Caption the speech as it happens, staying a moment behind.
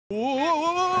It's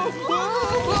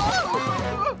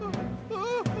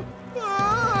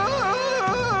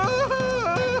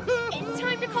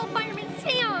time to call Fireman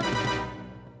Sam!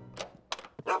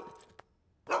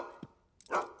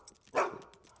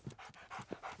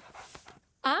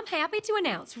 I'm happy to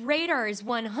announce Radar is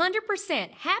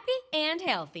 100% happy and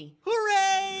healthy.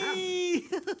 Hooray!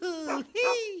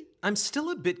 I'm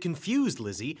still a bit confused,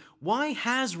 Lizzie. Why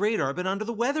has Radar been under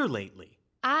the weather lately?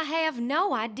 I have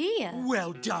no idea.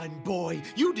 Well done, boy.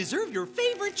 You deserve your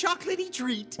favorite chocolatey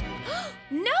treat.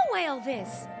 No,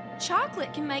 Elvis!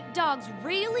 Chocolate can make dogs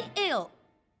really ill.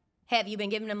 Have you been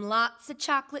giving them lots of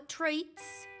chocolate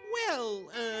treats? Well,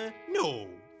 no.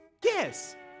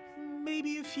 Guess.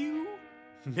 Maybe a few?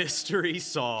 Mystery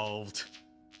solved.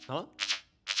 Huh?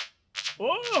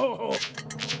 Oh!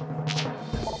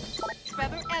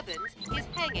 Trevor Evans is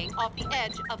hanging off the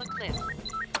edge of a cliff.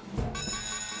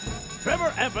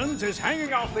 Trevor Evans is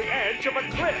hanging off the edge of a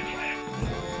cliff.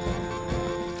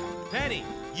 Penny,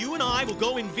 you and I will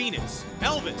go in Venus.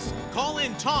 Elvis, call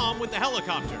in Tom with the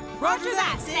helicopter. Roger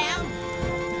that, Sam.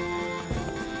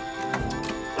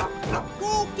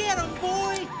 Go get him,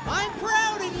 boy. I'm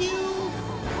proud of you.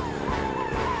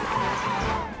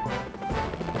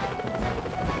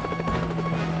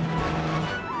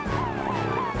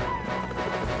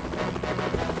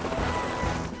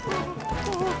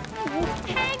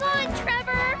 Hang on,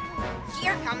 Trevor!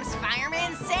 Here comes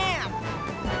Fireman Sam.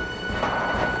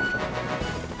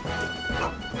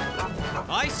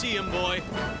 I see him, boy.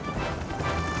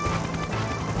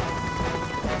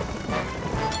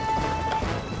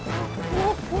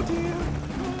 Oh dear.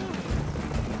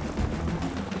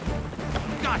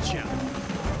 Gotcha.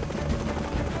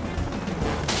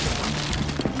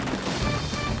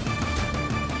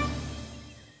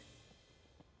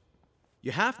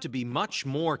 You have to be much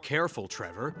more careful,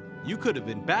 Trevor. You could have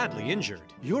been badly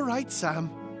injured. You're right,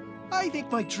 Sam. I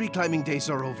think my tree climbing days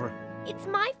are over. It's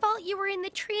my fault you were in the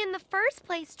tree in the first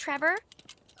place, Trevor.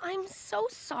 I'm so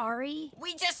sorry.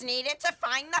 We just needed to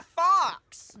find the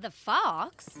fox. The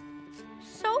fox?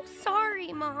 So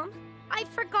sorry, Mom. I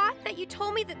forgot that you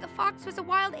told me that the fox was a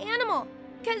wild animal.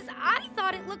 Because I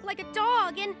thought it looked like a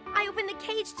dog, and I opened the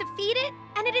cage to feed it,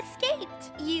 and it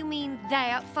escaped. You mean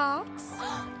that fox?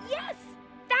 Yes,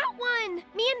 that one.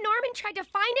 Me and Norman tried to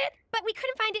find it, but we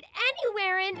couldn't find it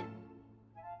anywhere, and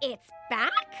it's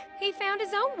back? He found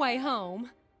his own way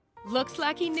home. Looks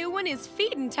like he knew when his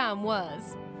feeding time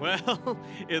was. Well,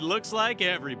 it looks like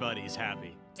everybody's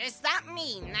happy. Does that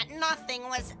mean that nothing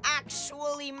was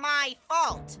actually my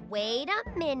fault? Wait a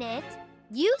minute.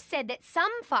 You said that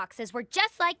some foxes were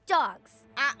just like dogs.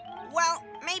 Well,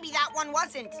 maybe that one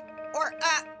wasn't. Or,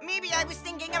 maybe I was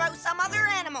thinking about some other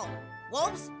animal.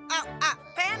 Wolves?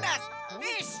 Pandas?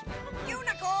 Fish?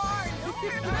 Unicorns?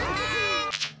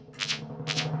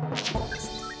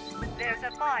 There's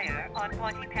a fire on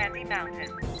Pontypandy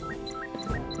Mountain.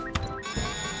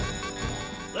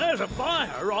 There's a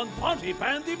fire on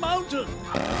Pontypandy Mountain.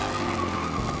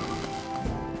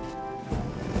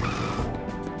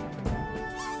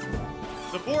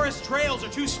 The forest trails are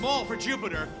too small for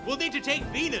Jupiter. We'll need to take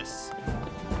Venus.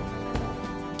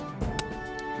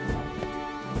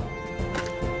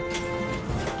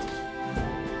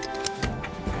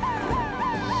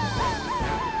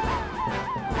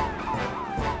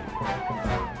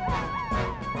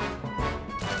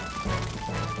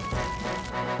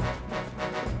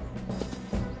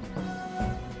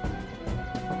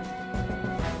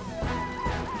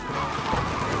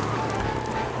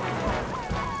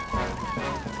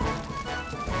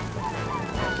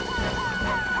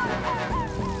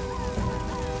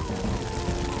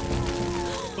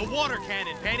 Water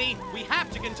cannon, Penny. We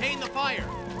have to contain the fire.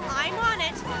 I'm on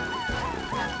it.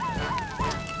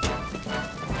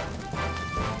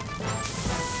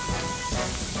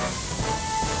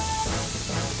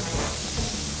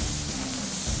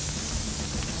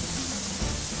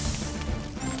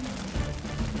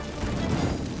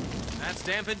 That's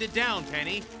dampened it down,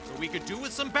 Penny. But we could do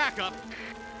with some backup.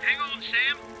 Hang on,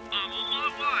 Sam. I'm on my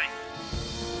way.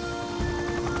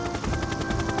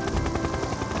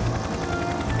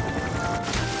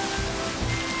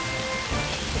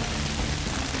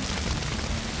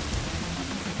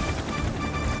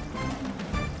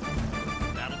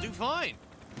 Fine.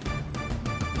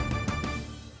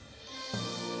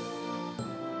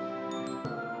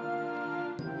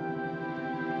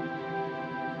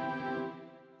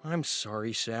 I'm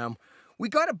sorry, Sam. We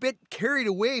got a bit carried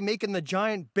away making the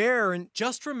giant bear and...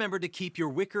 Just remember to keep your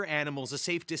wicker animals a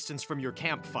safe distance from your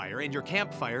campfire and your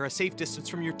campfire a safe distance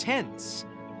from your tents.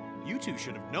 You two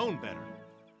should have known better.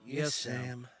 Yes,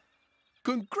 Sam.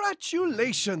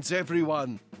 Congratulations,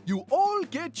 everyone! You all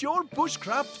get your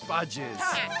bushcraft badges.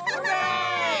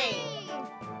 Hooray!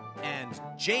 And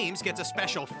James gets a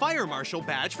special fire marshal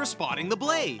badge for spotting the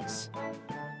blaze.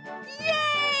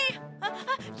 Yay!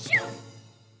 Shoot!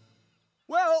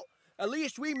 Well, at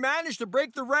least we managed to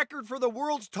break the record for the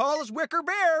world's tallest wicker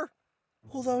bear.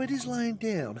 Although it is lying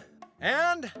down.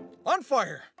 And on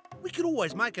fire. We could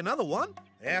always make another one.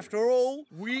 After all,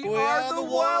 We are the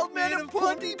wild men of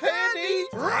Pontypandy.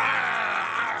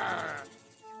 I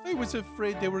was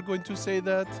afraid they were going to say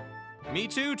that. Me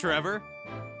too, Trevor.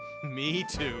 Me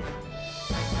too.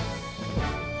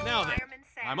 Now then, Fireman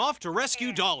Sam I'm off to rescue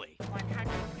and Dolly. 100%.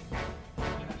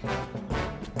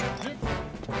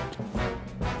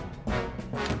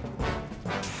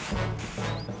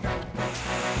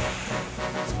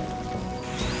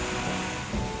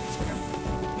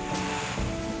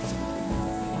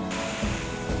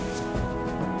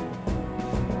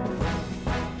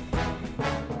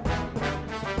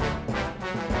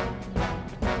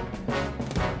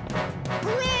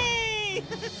 Hooray!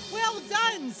 Well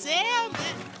done, Sam!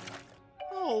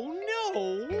 Oh,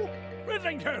 no!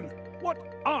 Riddington, what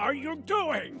are you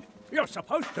doing? You're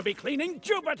supposed to be cleaning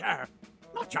Jupiter,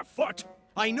 not your foot.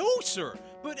 I know, sir,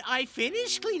 but I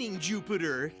finished cleaning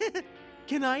Jupiter.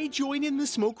 Can I join in the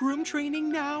smoke room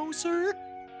training now, sir?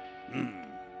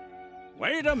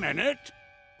 Wait a minute.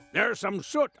 There's some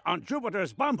soot on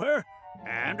Jupiter's bumper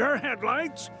and her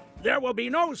headlights. There will be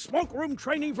no smoke room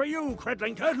training for you,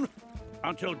 Cridlington,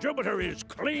 until Jupiter is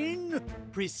clean.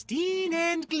 Pristine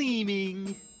and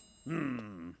gleaming.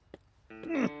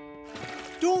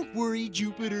 Don't worry,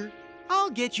 Jupiter. I'll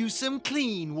get you some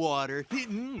clean water.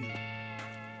 Ooh,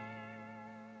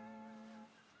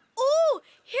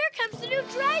 here comes the new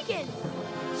dragon.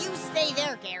 You stay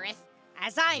there, Gareth.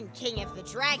 As I'm king of the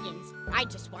dragons, I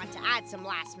just want to add some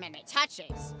last-minute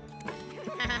touches.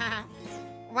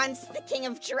 Once the king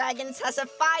of dragons has a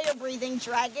fire-breathing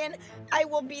dragon, I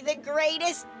will be the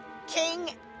greatest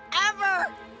king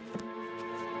ever!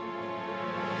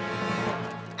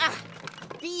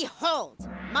 Behold,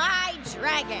 my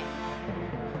dragon!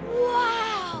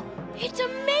 Wow, it's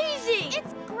amazing.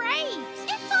 It's great!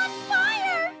 It's on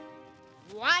fire!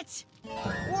 What?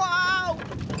 Wow!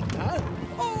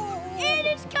 And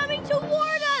it's coming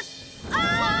toward us.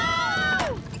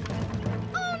 Oh!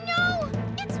 Oh no!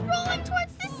 It's rolling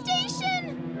towards the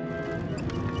station!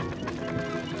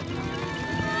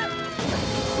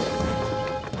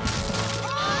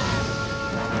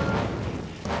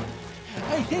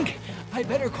 I think I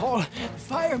better call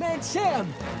Fireman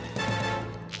Sam.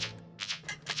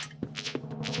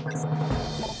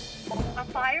 A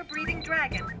fire-breathing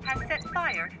dragon has set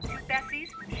fire to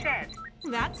Bessie's shed.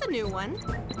 That's a new one.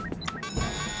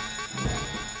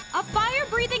 A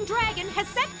fire-breathing dragon has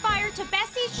set fire to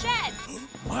Bessie's shed.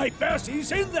 My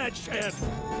Bessie's in that shed.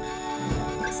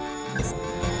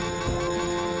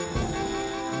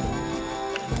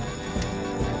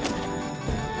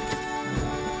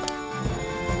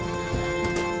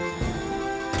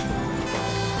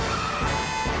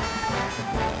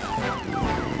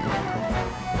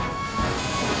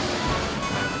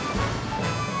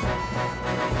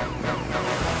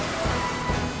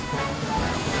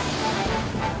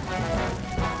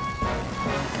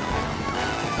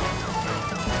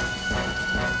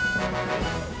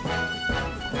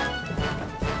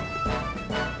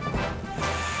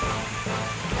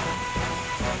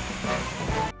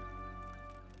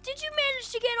 Did you manage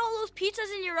to get all those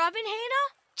pizzas in your oven,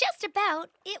 Hannah? Just about.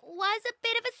 It was a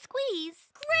bit of a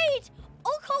squeeze. Great!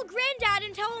 I'll call Granddad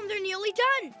and tell him they're nearly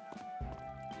done.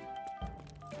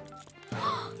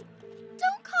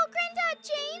 Don't call Granddad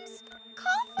James!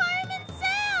 Call Fireman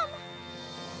Sam!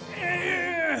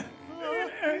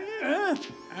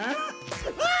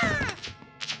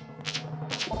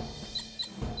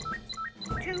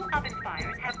 Two oven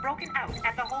fires have broken out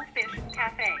at the Whole Fish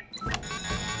Cafe.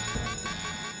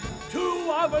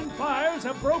 Two oven fires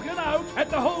have broken out at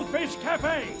the Whole Fish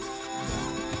Cafe.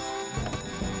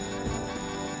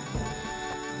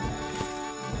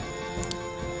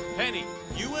 Penny,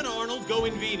 you and Arnold go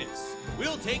in Venus.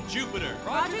 We'll take Jupiter.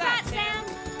 Roger that, Sam.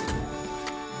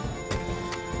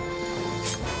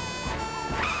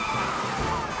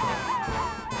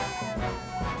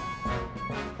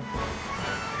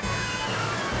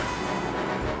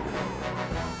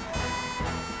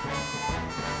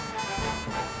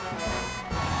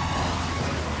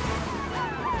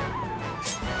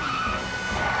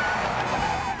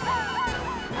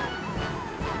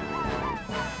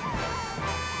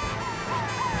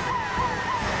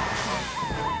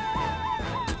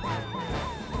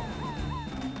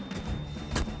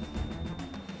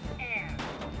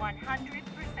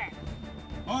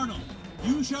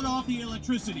 shut off the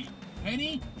electricity.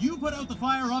 Penny, you put out the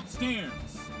fire upstairs.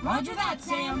 Roger that,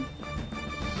 Sam.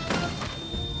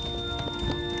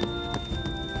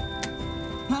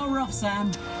 Power off,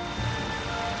 Sam.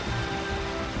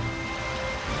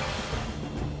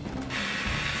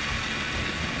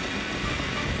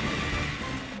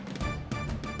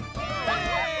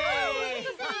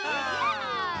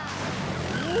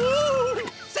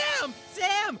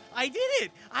 Sam! I did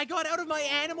it! I got out of my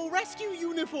animal rescue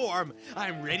uniform.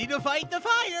 I'm ready to fight the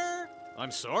fire. I'm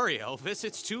sorry, Elvis.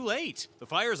 It's too late. The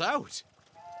fire's out.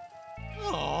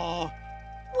 Oh.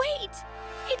 Wait!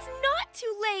 It's not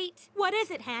too late! What is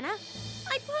it, Hannah?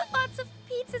 I put lots of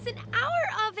pizzas in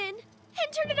our oven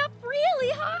and turned it up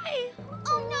really high.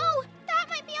 Oh no! That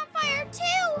might be on fire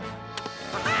too!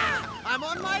 Ah! I'm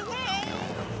on my way!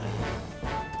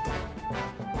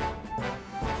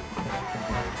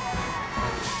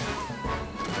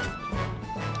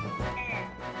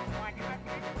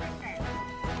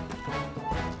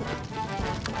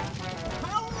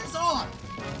 Power's on!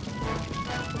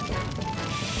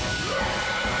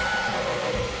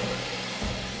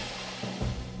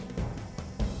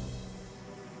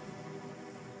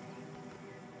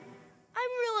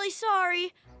 I'm really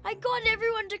sorry. I got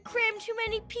everyone to cram too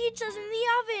many pizzas in the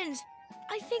ovens.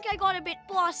 I think I got a bit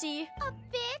bossy. A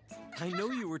bit? I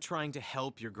know you were trying to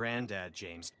help your granddad,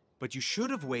 James, but you should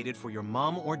have waited for your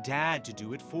mom or dad to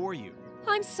do it for you.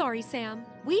 I'm sorry, Sam.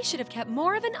 We should have kept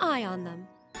more of an eye on them.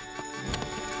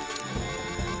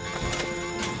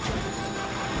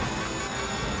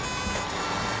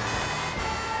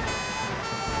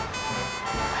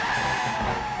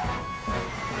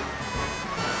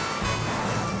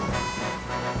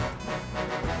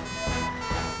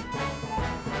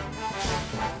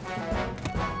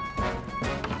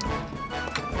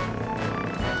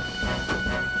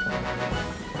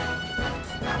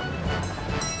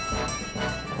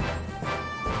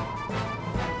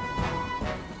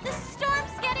 The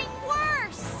storm's getting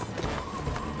worse!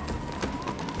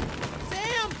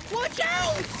 Sam, watch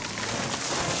out!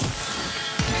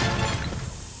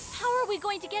 How are we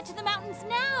going to get to the mountains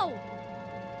now?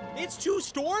 It's too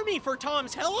stormy for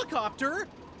Tom's helicopter.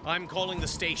 I'm calling the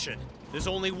station. There's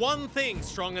only one thing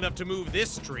strong enough to move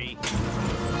this tree.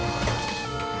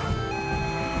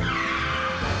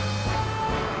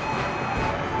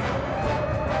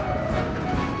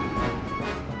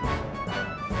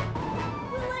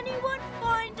 Will anyone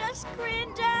find us,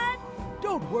 Granddad?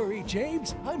 Don't worry,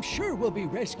 James. I'm sure we'll be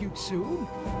rescued soon.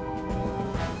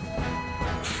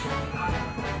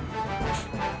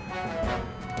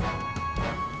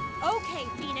 Okay,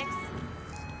 Phoenix.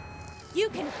 You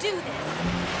can do this.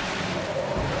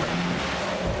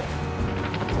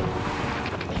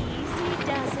 Easy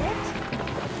does it.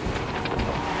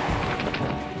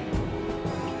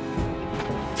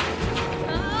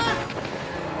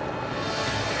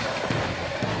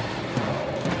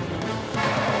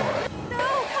 No,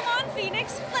 come on,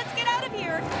 Phoenix. Let's get out of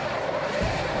here.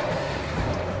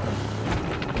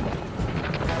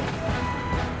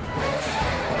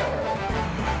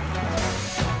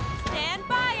 Stand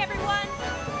by, everyone.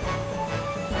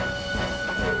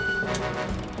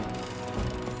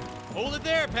 Hold it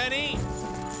there, Penny.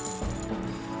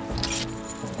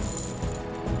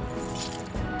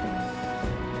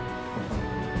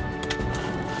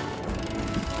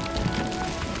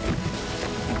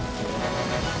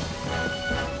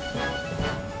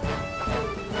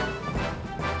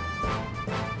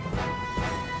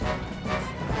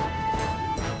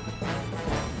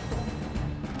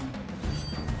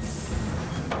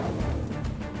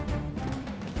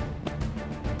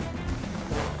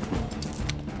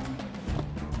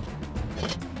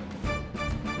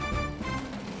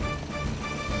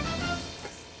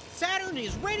 Saturn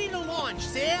is ready to launch,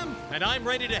 Sam. And I'm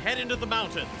ready to head into the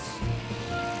mountains.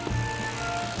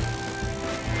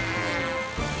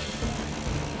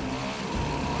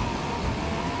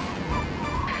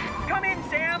 Come in,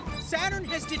 Sam. Saturn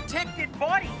has detected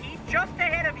Body heat just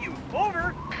ahead of you.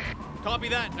 Over. Copy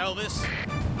that, Elvis.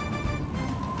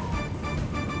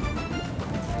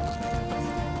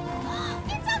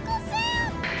 It's Uncle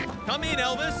Sam! Come in,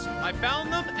 Elvis. I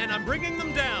found them, and I'm bringing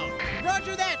them down.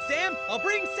 Roger that, Sam. I'll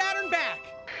bring Saturn back.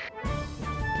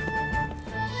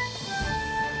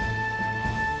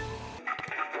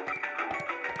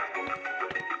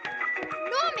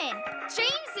 Norman!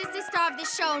 James is the star of the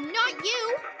show, not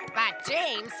you! But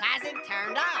James hasn't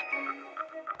turned up.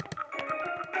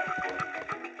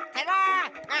 Ta-da!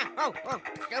 Oh,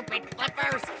 stupid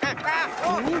flippers.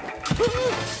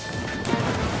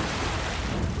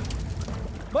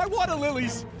 My water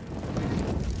lilies!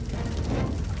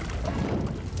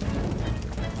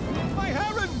 My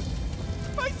heron!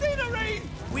 My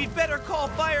I'd better call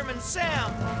Fireman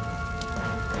Sam.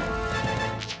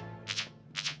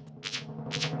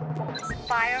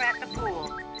 Fire at the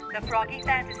pool. The Froggy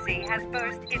Fantasy has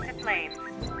burst into flames.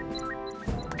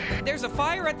 There's a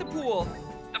fire at the pool.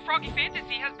 The Froggy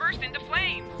Fantasy has burst into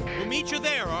flames. We'll meet you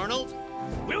there, Arnold.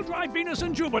 We'll drive Venus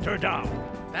and Jupiter down.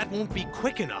 That won't be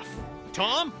quick enough.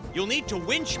 Tom, you'll need to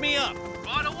winch me up.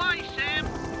 Right away, Sam.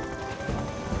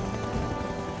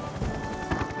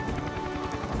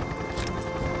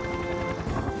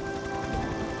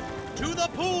 To the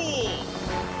pool!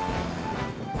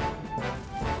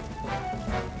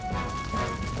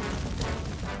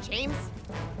 James?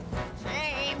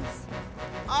 James!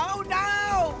 Oh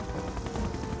no!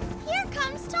 Here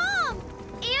comes Tom!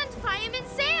 And Fireman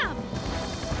Sam!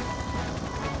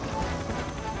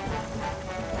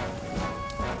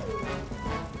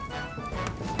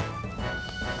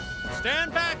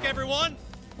 Stand back, everyone!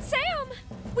 Sam!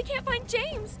 We can't find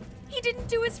James. He didn't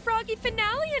do his Froggy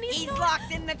finale and he's not...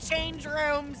 locked in the change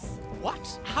rooms.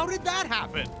 What? How did that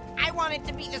happen? I wanted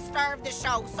to be the star of the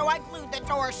show, so I blew the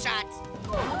door shut.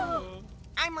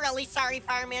 I'm really sorry,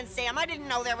 Fireman Sam. I didn't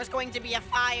know there was going to be a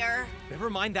fire. Never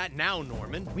mind that now,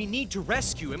 Norman. We need to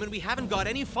rescue him, and we haven't got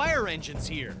any fire engines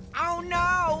here. Oh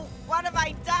no! What have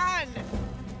I done?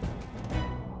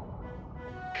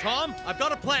 Tom, I've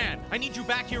got a plan. I need you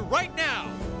back here right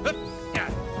now.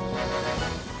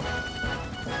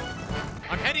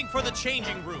 I'm heading for the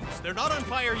changing rooms. They're not on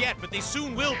fire yet, but they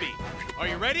soon will be. Are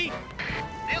you ready?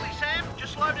 Nearly, Sam.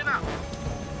 Just loading up.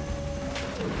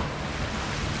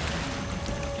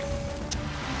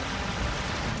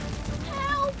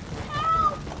 Help!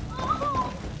 Help!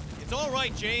 Oh! It's all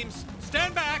right, James.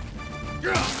 Stand back.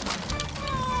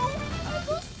 Oh!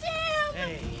 Uncle Sam!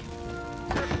 Hey.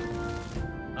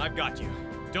 I've got you.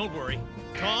 Don't worry.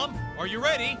 Tom, are you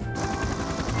ready?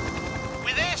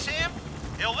 We there, Sam?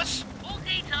 Elvis?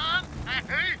 Okay, Tom.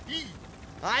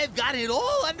 I've got it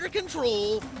all under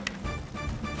control.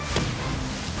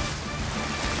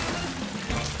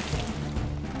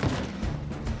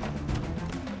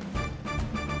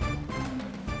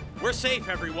 We're safe,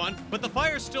 everyone, but the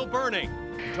fire's still burning.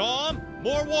 Tom,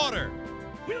 more water.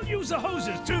 We'll use the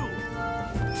hoses, too.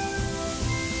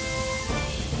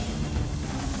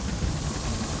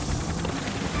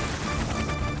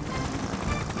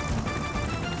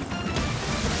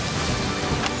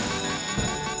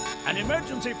 An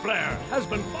emergency flare has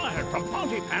been fired from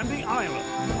Pontypandy Island.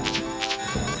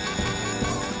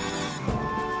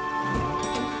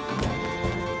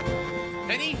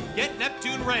 Penny, get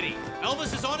Neptune ready.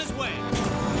 Elvis is on his way.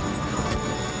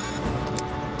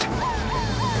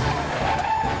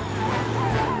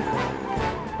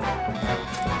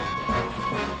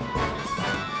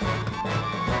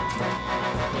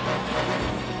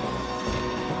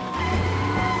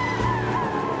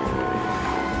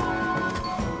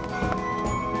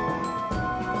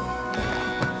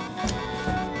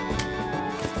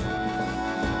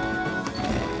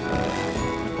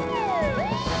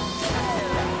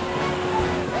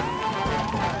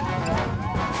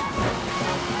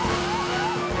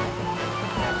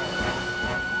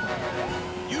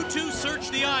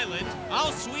 The island,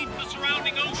 I'll sweep the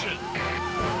surrounding ocean.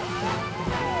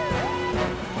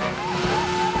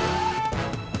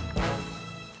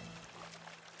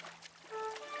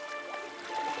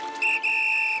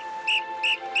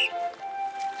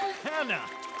 Hannah!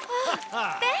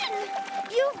 Ben!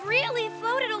 You've really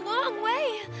floated a long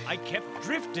way. I kept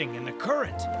drifting in the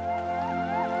current.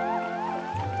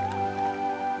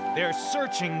 They're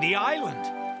searching the island.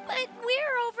 But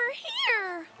we're over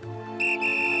here.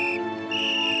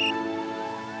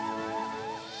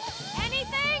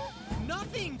 Anything?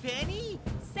 Nothing, Penny.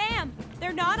 Sam,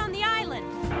 they're not on the island.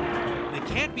 They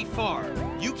can't be far.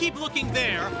 You keep looking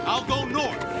there, I'll go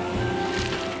north.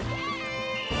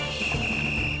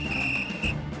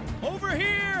 Over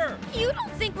here! You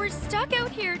don't think we're stuck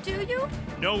out here, do you?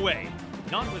 No way.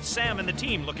 Not with Sam and the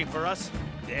team looking for us.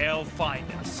 They'll find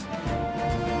us.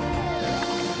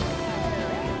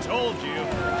 Told you.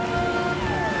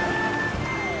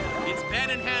 It's Ben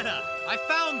and Hannah. I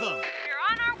found them. We're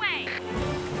on our way.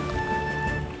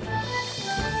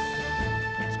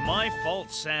 It's my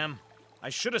fault, Sam. I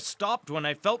should have stopped when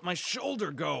I felt my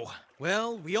shoulder go.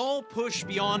 Well, we all push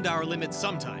beyond our limits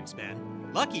sometimes, Ben.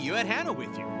 Lucky you had Hannah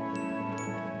with you.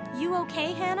 You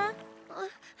okay, Hannah?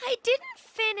 I didn't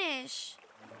finish.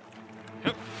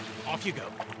 Off you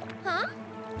go. Huh?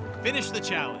 Finish the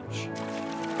challenge.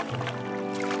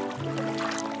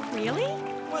 Really?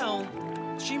 Well,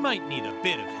 she might need a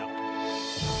bit of help.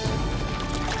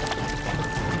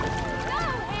 Go,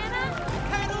 Hannah!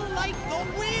 Pedal like the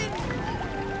wind!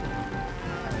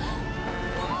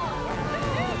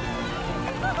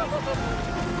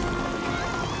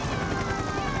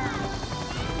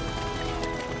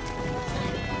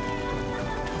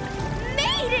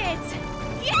 Made it!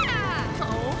 Yeah!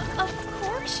 Oh, of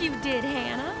course you did,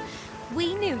 Hannah.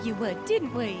 We knew you would,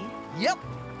 didn't we? Yep.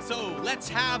 So let's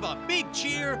have a big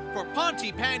cheer for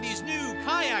Pontypandy's new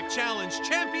Kayak Challenge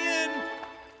champion,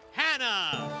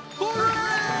 Hannah!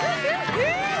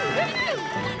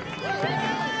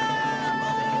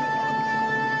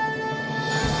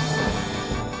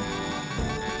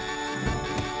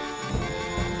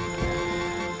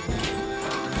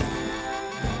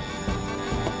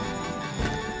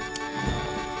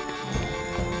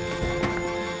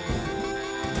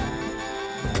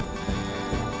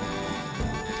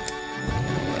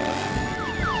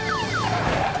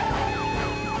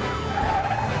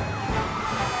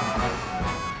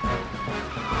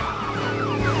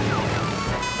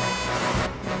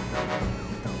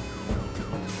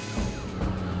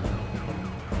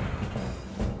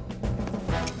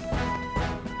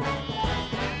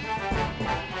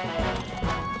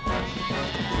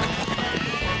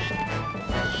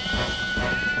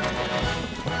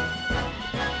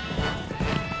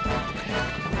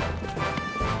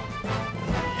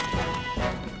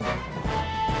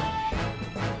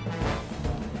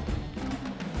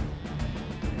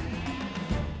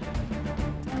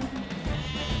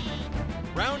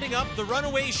 Rounding up the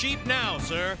runaway sheep now,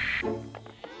 sir.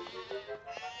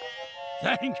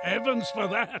 Thank heavens for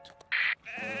that.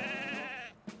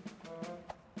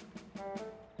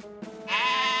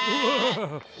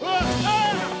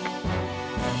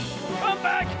 Come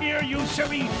back here, you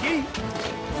silly sheep!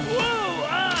 Whoa!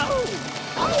 Ow!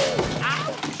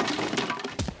 Ow!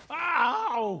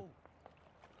 Ow!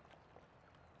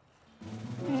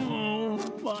 Oh,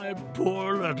 my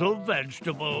poor little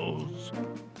vegetables.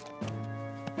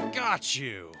 Got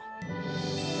you.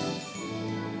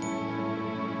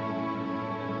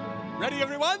 Ready,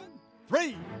 everyone?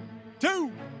 3,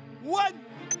 2, 1.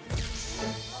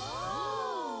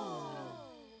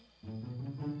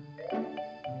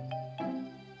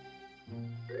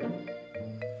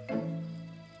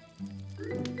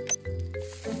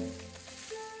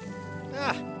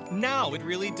 Now it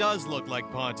really does look like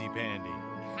Pontypandy.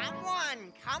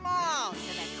 Come on, to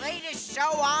the greatest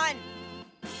show on.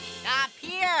 Up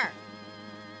here.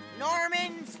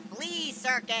 Norman's Flea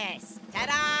Circus.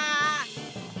 Ta-da!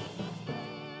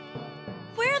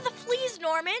 Where are the fleas,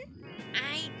 Norman?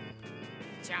 I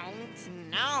don't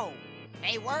know.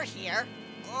 They were here.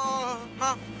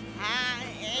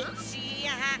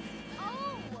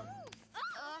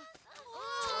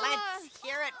 Let's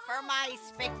hear it for my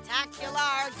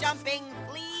spectacular jumping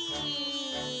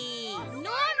flea.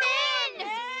 Norman!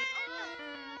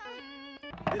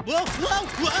 Whoa! Whoa!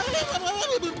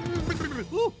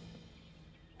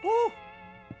 Ooh.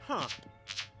 Huh.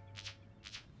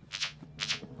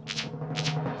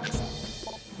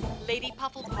 Lady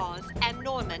Pufflepaws and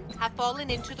Norman have fallen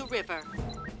into the river.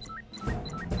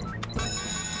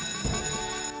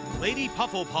 Lady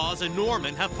Pufflepaws and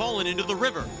Norman have fallen into the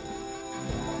river.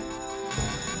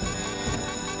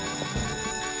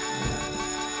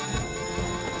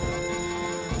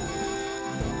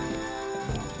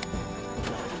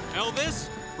 Elvis,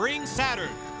 bring Saturn.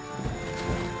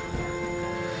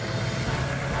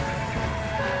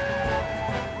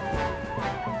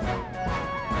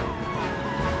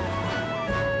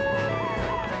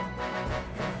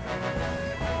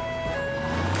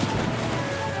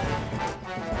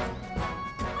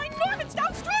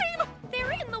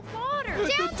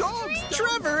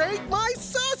 Trevor ate my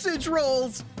sausage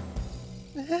rolls!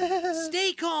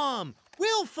 Stay calm.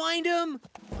 We'll find him.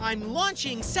 I'm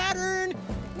launching Saturn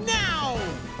now!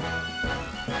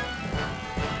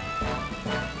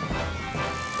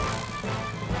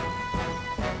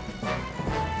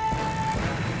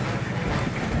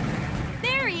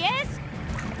 There he is!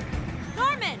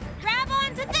 Norman, grab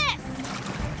onto this!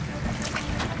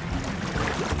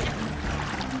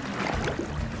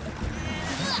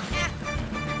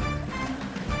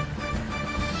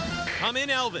 Come in,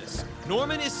 Elvis.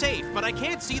 Norman is safe, but I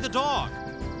can't see the dog.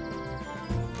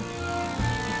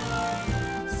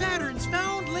 Saturn's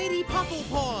found Lady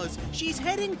Pufflepaws. She's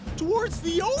heading towards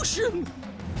the ocean.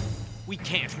 We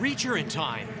can't reach her in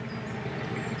time.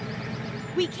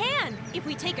 We can, if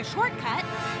we take a shortcut.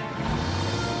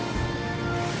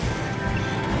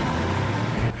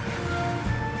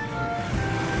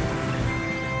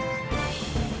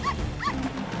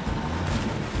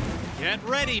 Get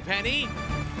ready, Penny.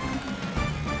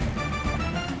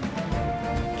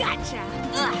 Gotcha!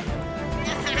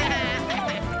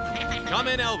 Come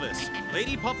in, Elvis.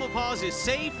 Lady Pufflepaws is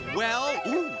safe, well,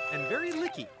 and very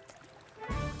licky.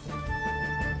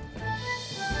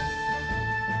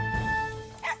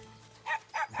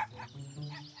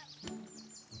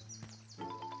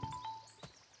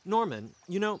 Norman,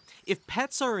 you know, if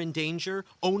pets are in danger,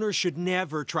 owners should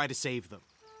never try to save them.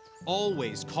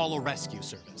 Always call a rescue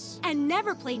service. And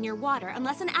never play near water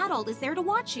unless an adult is there to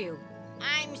watch you.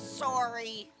 I'm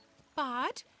sorry.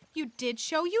 But you did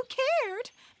show you cared.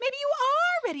 Maybe you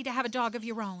are ready to have a dog of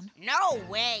your own. No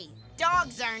way.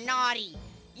 Dogs are naughty.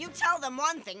 You tell them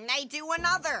one thing, they do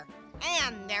another.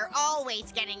 And they're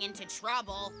always getting into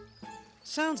trouble.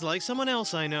 Sounds like someone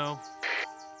else I know.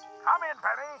 Come in,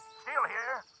 Penny. Still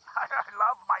here. I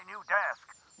love my new desk.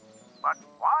 But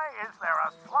why is there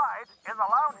a slide in the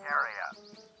lounge area?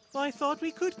 I thought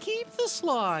we could keep the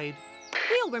slide.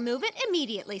 We'll remove it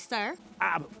immediately, sir.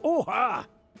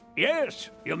 Yes,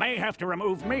 you may have to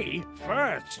remove me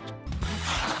first.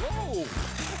 Whoa!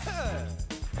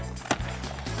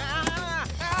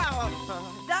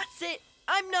 That's it!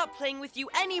 I'm not playing with you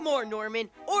anymore, Norman,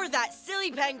 or that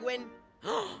silly penguin.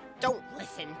 Don't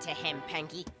listen to him,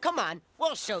 Pengy. Come on,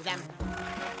 we'll show them.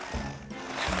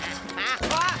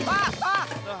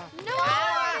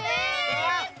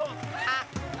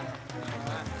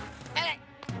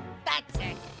 That's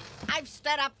it. I've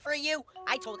stood up for you.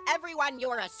 I told everyone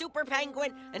you're a super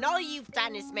penguin, and all you've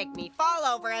done is make me fall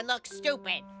over and look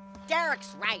stupid.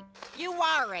 Derek's right. You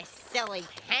are a silly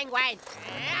penguin.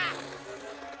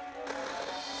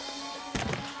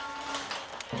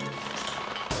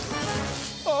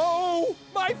 Oh,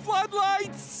 my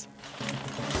floodlights!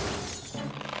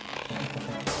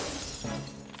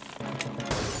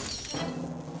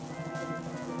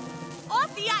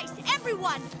 Off the ice,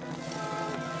 everyone!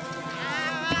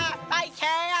 I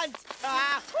can't!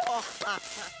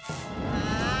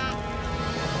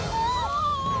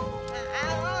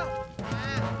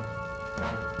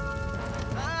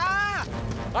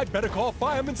 I'd better call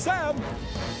Fireman Sam.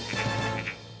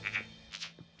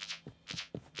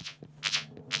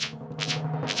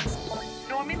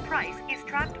 Norman Price is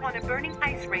trapped on a burning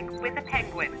ice rink with a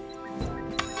penguin.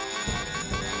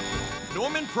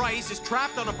 Norman Price is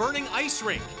trapped on a burning ice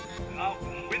rink.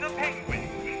 With a penguin.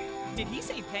 Did he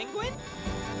say penguin?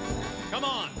 Come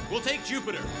on, we'll take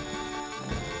Jupiter.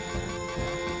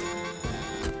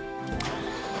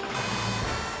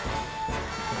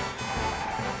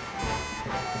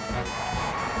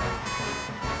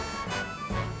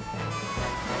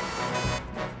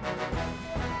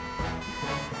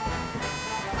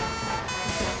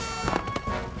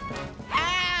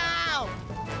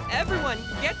 Everyone,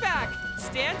 get back!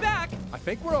 Stand back! I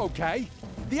think we're okay.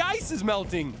 The ice is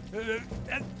melting.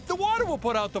 The water will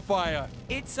put out the fire.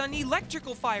 It's an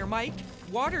electrical fire, Mike.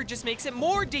 Water just makes it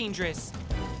more dangerous.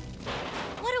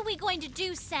 What are we going to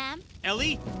do, Sam?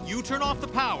 Ellie, you turn off the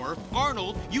power.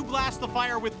 Arnold, you blast the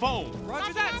fire with foam.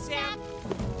 Roger that, Sam.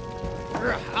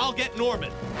 I'll get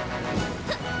Norman.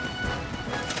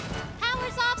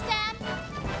 Power's off, Sam.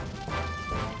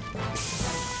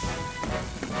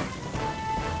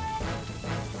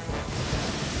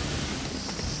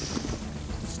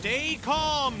 Stay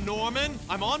calm, Norman.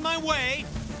 I'm on my way.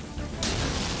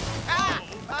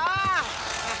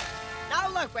 Now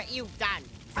look what you've done.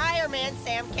 Fireman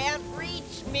Sam can't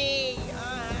reach me.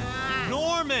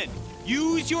 Norman,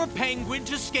 use your penguin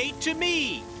to skate to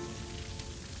me.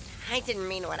 I didn't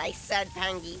mean what I said,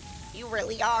 Pengy. You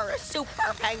really are a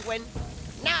super penguin.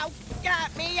 Now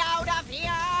get me out of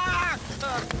here!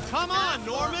 Come on,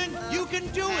 Norman. You can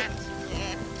do it.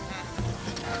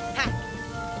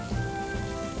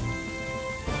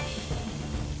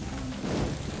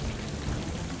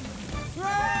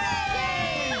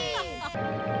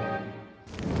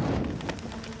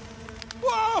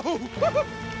 Whoa!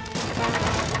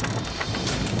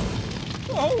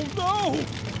 Oh no!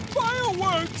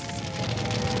 Fireworks!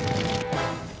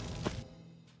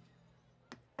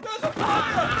 There's a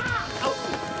fire!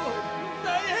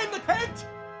 They're in the tent!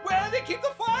 Where do they keep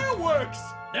the fireworks?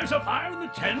 There's a fire in the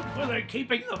tent where they're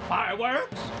keeping the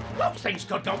fireworks? Those things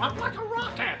could go up like a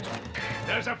rocket.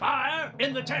 There's a fire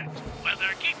in the tent where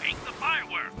they're keeping the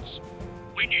fireworks.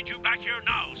 We need you back here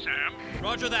now, Sam.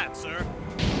 Roger that, sir.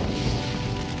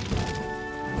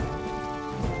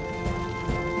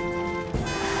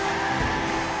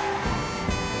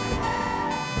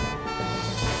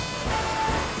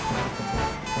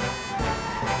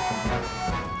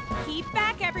 Keep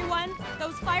back, everyone.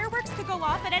 Those fireworks could go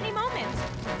off at any moment.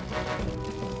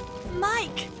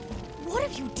 Mike, what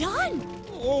have you done?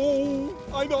 Oh,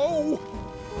 I know.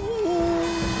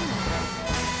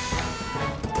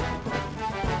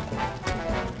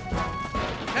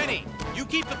 Penny, you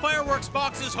keep the fireworks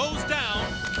boxes hosed down.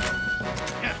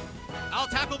 I'll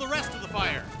tackle the rest of the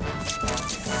fire.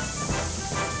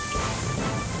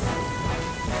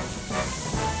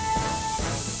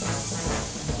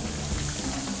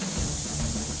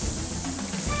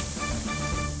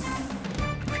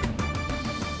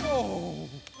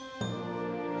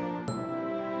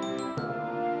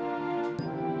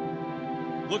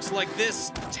 Looks like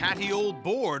this tatty old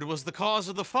board was the cause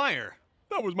of the fire.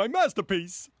 That was my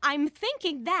masterpiece. I'm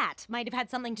thinking that might have had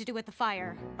something to do with the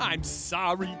fire. I'm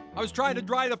sorry. I was trying to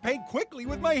dry the paint quickly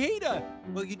with my heater.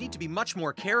 Well, you need to be much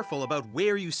more careful about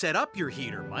where you set up your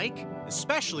heater, Mike,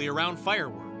 especially around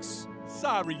fireworks.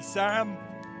 Sorry, Sam.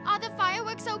 Are the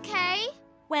fireworks okay?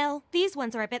 Well, these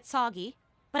ones are a bit soggy,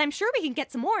 but I'm sure we can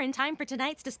get some more in time for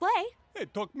tonight's display.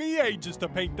 It took me ages to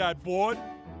paint that board.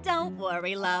 Don't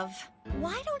worry, love.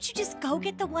 Why don't you just go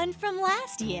get the one from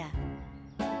last year?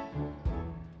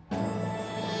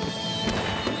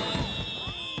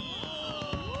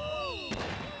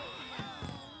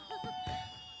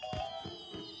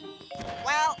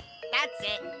 Well, that's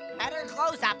it. Better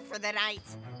close up for the night.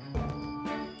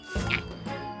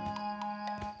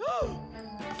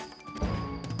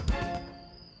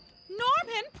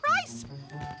 Norman Price!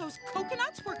 Those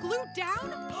coconuts were glued down?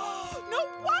 No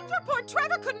wonder poor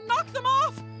Trevor couldn't knock them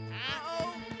off!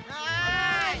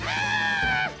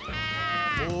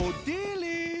 Oh,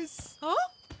 dealies! Oh?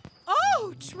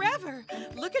 Oh, Trevor!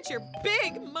 Look at your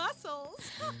big muscles!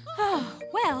 Oh,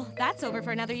 well, that's over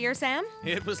for another year, Sam.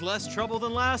 It was less trouble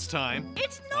than last time.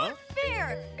 It's not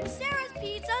fair! Sarah's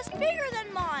pizza's bigger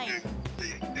than mine!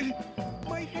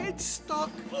 My head's stuck.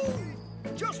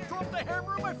 Just dropped the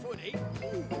hammer on my foot, eh?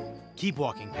 Keep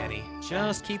walking, Penny.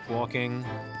 Just keep walking.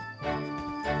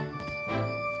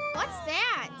 What's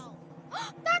that?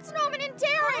 That's Norman and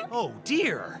Derek! Oh,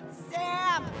 dear!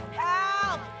 Sam,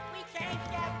 help! We can't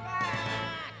get back!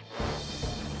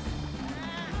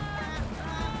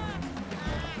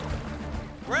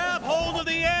 Grab hold of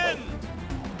the end!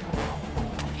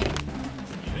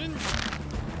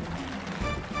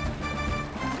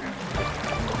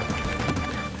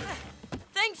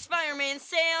 Thanks, Fireman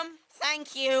Sam.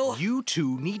 Thank you. You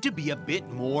two need to be a bit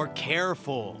more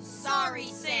careful. Sorry,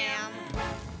 Sam.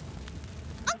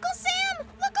 Uncle Sam,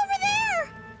 look over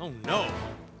there! Oh, no.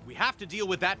 We have to deal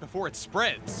with that before it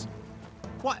spreads.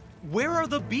 What? Where are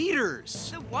the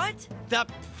beaters? The what? The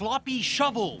floppy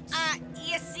shovels.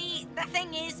 You see, the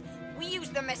thing is, we use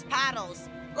them as paddles.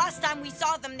 Last time we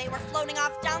saw them, they were floating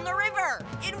off down the river.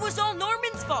 It was all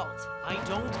Norman's fault. I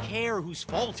don't care whose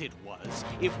fault it was.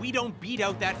 If we don't beat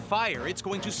out that fire, it's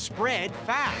going to spread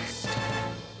fast.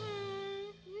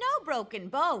 No broken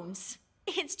bones.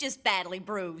 It's just badly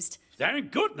bruised.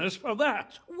 Thank goodness for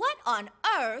that. What on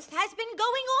earth has been going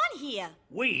on here?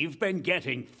 We've been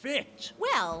getting fit.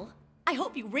 Well, I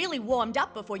hope you really warmed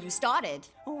up before you started.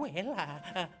 Well,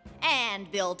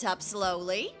 And built up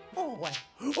slowly. Oh!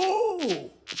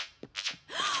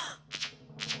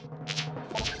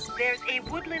 There's a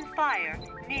woodland fire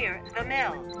near the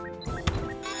mill.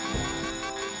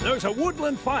 There's a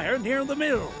woodland fire near the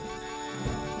mill.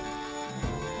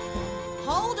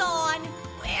 Hold on.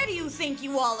 Where do you think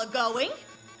you all are going?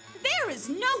 There is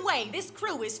no way this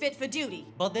crew is fit for duty.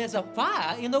 but there's a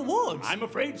fire in the woods. I'm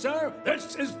afraid, sir,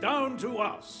 this is down to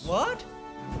us. What?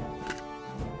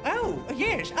 Oh,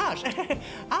 yes, us.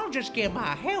 I'll just get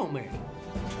my helmet.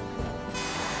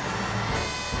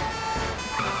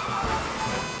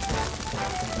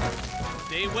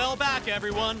 Stay well back,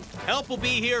 everyone. Help will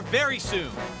be here very soon.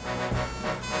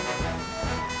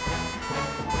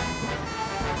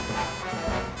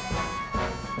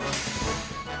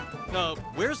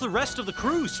 Where's the rest of the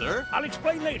crew, sir? I'll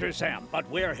explain later, Sam, but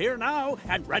we're here now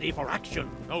and ready for action.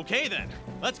 Okay, then.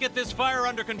 Let's get this fire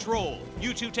under control.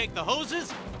 You two take the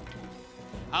hoses.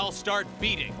 I'll start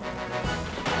beating.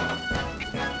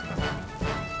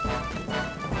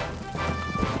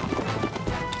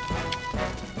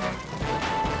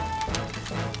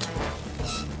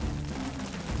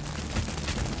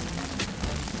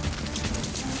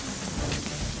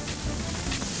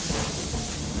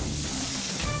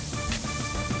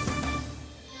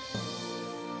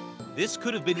 This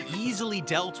could have been easily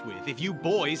dealt with if you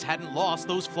boys hadn't lost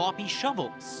those floppy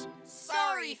shovels.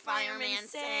 Sorry, Fireman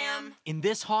Sam. In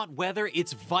this hot weather,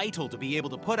 it's vital to be able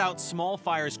to put out small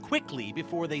fires quickly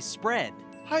before they spread.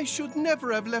 I should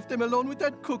never have left him alone with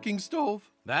that cooking stove.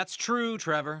 That's true,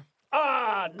 Trevor.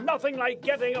 Ah, nothing like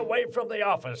getting away from the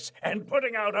office and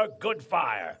putting out a good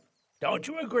fire. Don't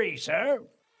you agree, sir?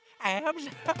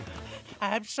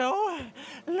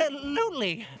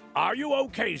 Absolutely. Are you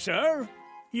okay, sir?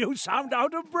 You sound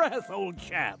out of breath, old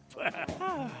chap.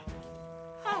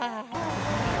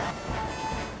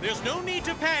 There's no need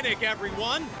to panic,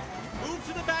 everyone. Move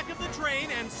to the back of the train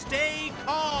and stay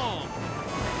calm.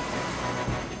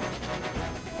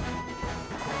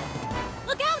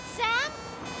 Look out, Sam!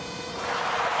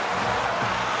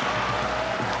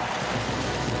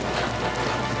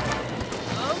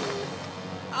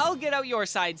 I'll get out your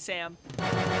side, Sam.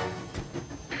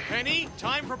 Penny,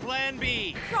 time for Plan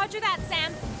B. Roger that,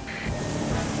 Sam.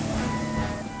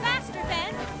 Faster,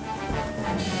 Ben.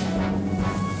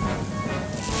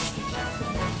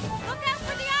 Look out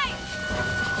for the ice!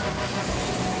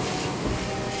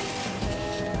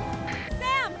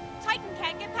 Sam, Titan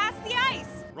can't get past the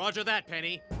ice. Roger that,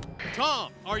 Penny.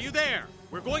 Tom, are you there?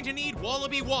 We're going to need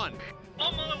Wallaby 1.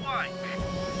 On my way.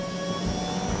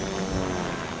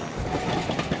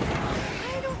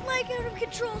 I don't like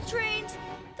out-of-control trains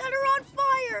that are on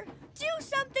fire. Do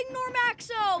something,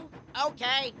 Normaxo.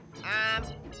 Okay,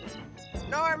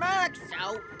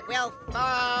 Normaxo will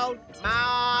phone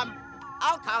Mom.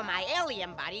 I'll call my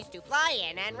alien buddies to fly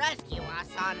in and rescue us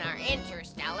on our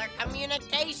interstellar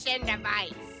communication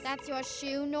device. That's your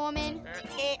shoe, Norman?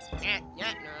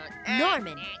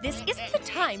 Norman, this isn't the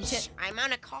time to... I'm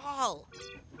on a call.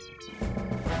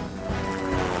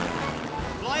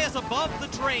 Fly us above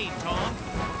the train, Tom.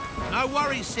 No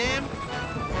worries, Sam.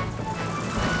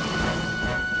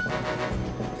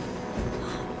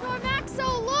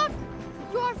 Normaxo, look!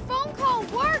 Your phone call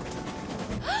worked!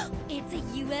 It's a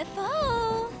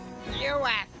UFO.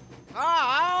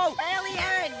 UFO!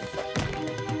 Aliens!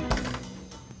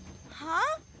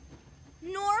 Huh?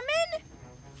 Norman?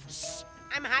 Shh!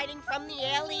 I'm hiding from the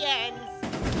aliens.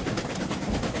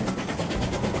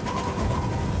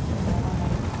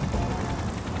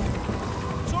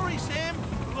 Sorry, Sam.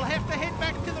 We'll have to head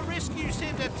back to the rescue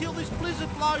centre till this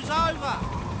blizzard blows over.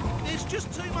 There's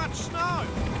just too much snow.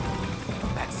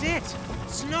 That's it.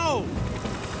 Snow.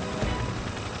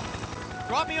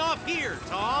 Drop me off here,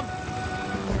 Tom.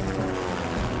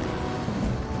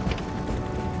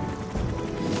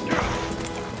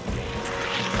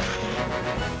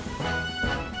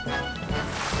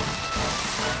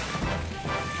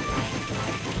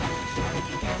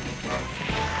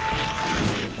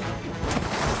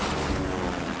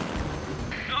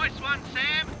 Nice one,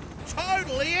 Sam.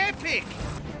 Totally epic.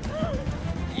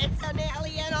 It's an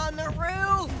alien on the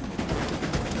roof.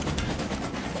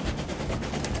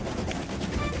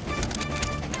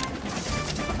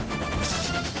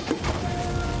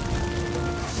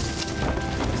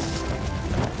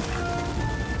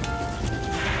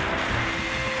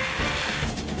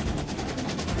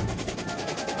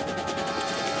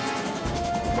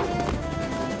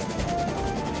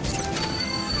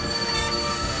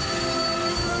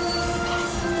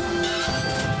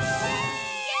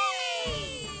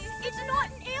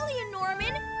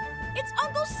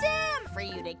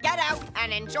 Get out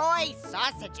and enjoy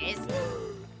sausages.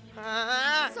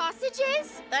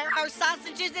 Sausages? There are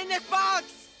sausages in this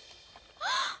box.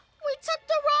 We took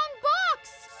the wrong box.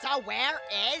 So where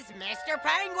is Mr.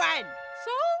 Penguin?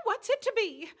 So, what's it to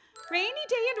be? Rainy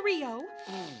day in Rio?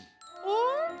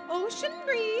 Or ocean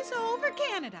breeze over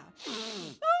Canada?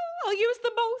 Oh, I'll use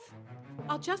them both.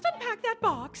 I'll just unpack that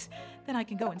box, then I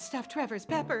can go and stuff Trevor's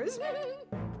peppers.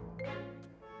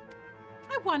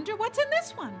 I wonder what's in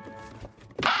this one.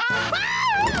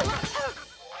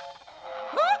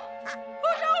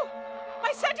 Oh no!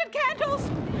 My scented candles!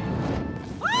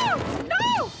 Oh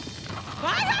no!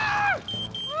 Fire!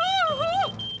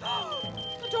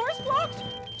 The door's blocked!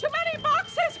 Too many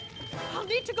boxes! I'll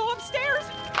need to go upstairs.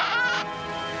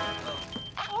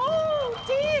 Oh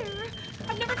dear!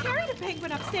 I've never carried a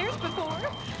penguin upstairs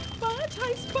before, but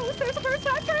I suppose there's a first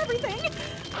time for everything.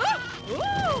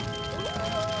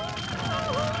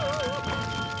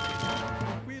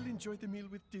 Enjoy the meal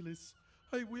with Dillis.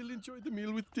 I will enjoy the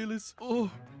meal with Dillis.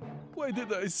 Oh, why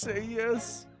did I say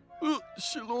yes?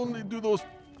 She'll only do those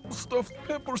stuffed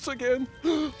peppers again.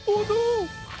 Oh no!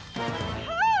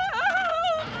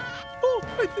 Oh,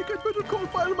 I think I'd better call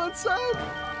Fireman Sam.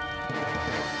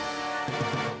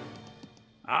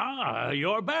 Ah,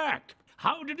 you're back.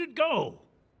 How did it go?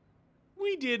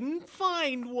 We didn't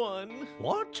find one.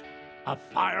 What? A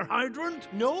fire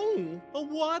hydrant? No, a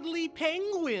waddly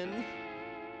penguin.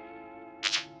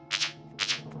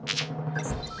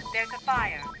 There's a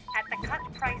fire at the Cut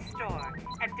Price store,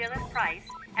 and Dylan Price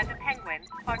and the Penguin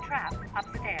are trapped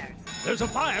upstairs. There's a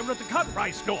fire at the Cut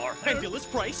Price store. And Dillis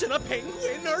Price and a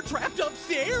penguin are trapped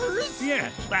upstairs.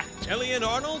 Yes, that's... Ellie and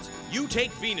Arnold, you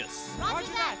take Venus.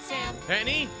 Roger that, Sam.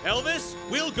 Penny, Elvis,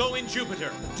 we'll go in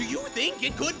Jupiter. Do you think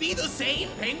it could be the same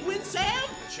penguin, Sam?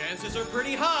 Chances are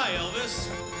pretty high, Elvis.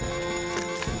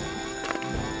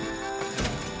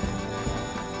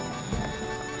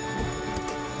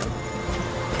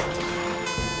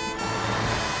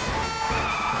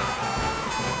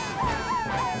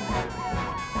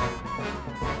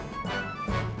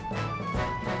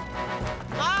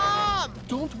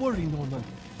 Don't worry, Norman.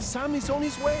 Sam is on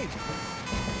his way.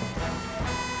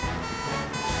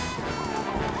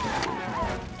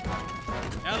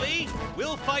 Ellie,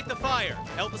 We'll fight the fire.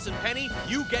 Elvis and Penny,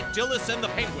 you get Dillis and the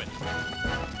Penguin.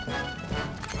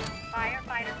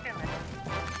 Firefighter Phyllis.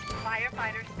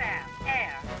 Firefighter Sam.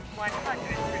 Air.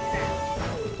 100%.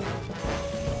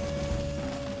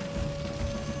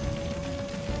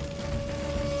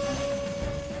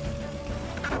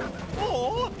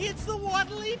 Oh, it's the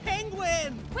Waddly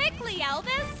Penguin! Quickly,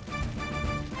 Elvis!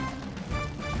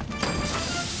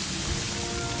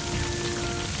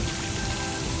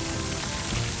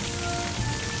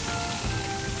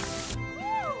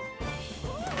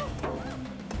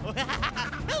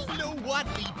 Hello,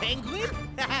 Waddly Penguin!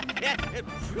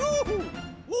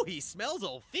 Ooh, he smells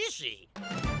all fishy.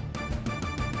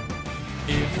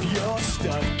 If you're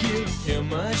stuck, give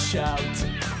him a shout.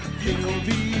 He'll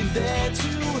be there to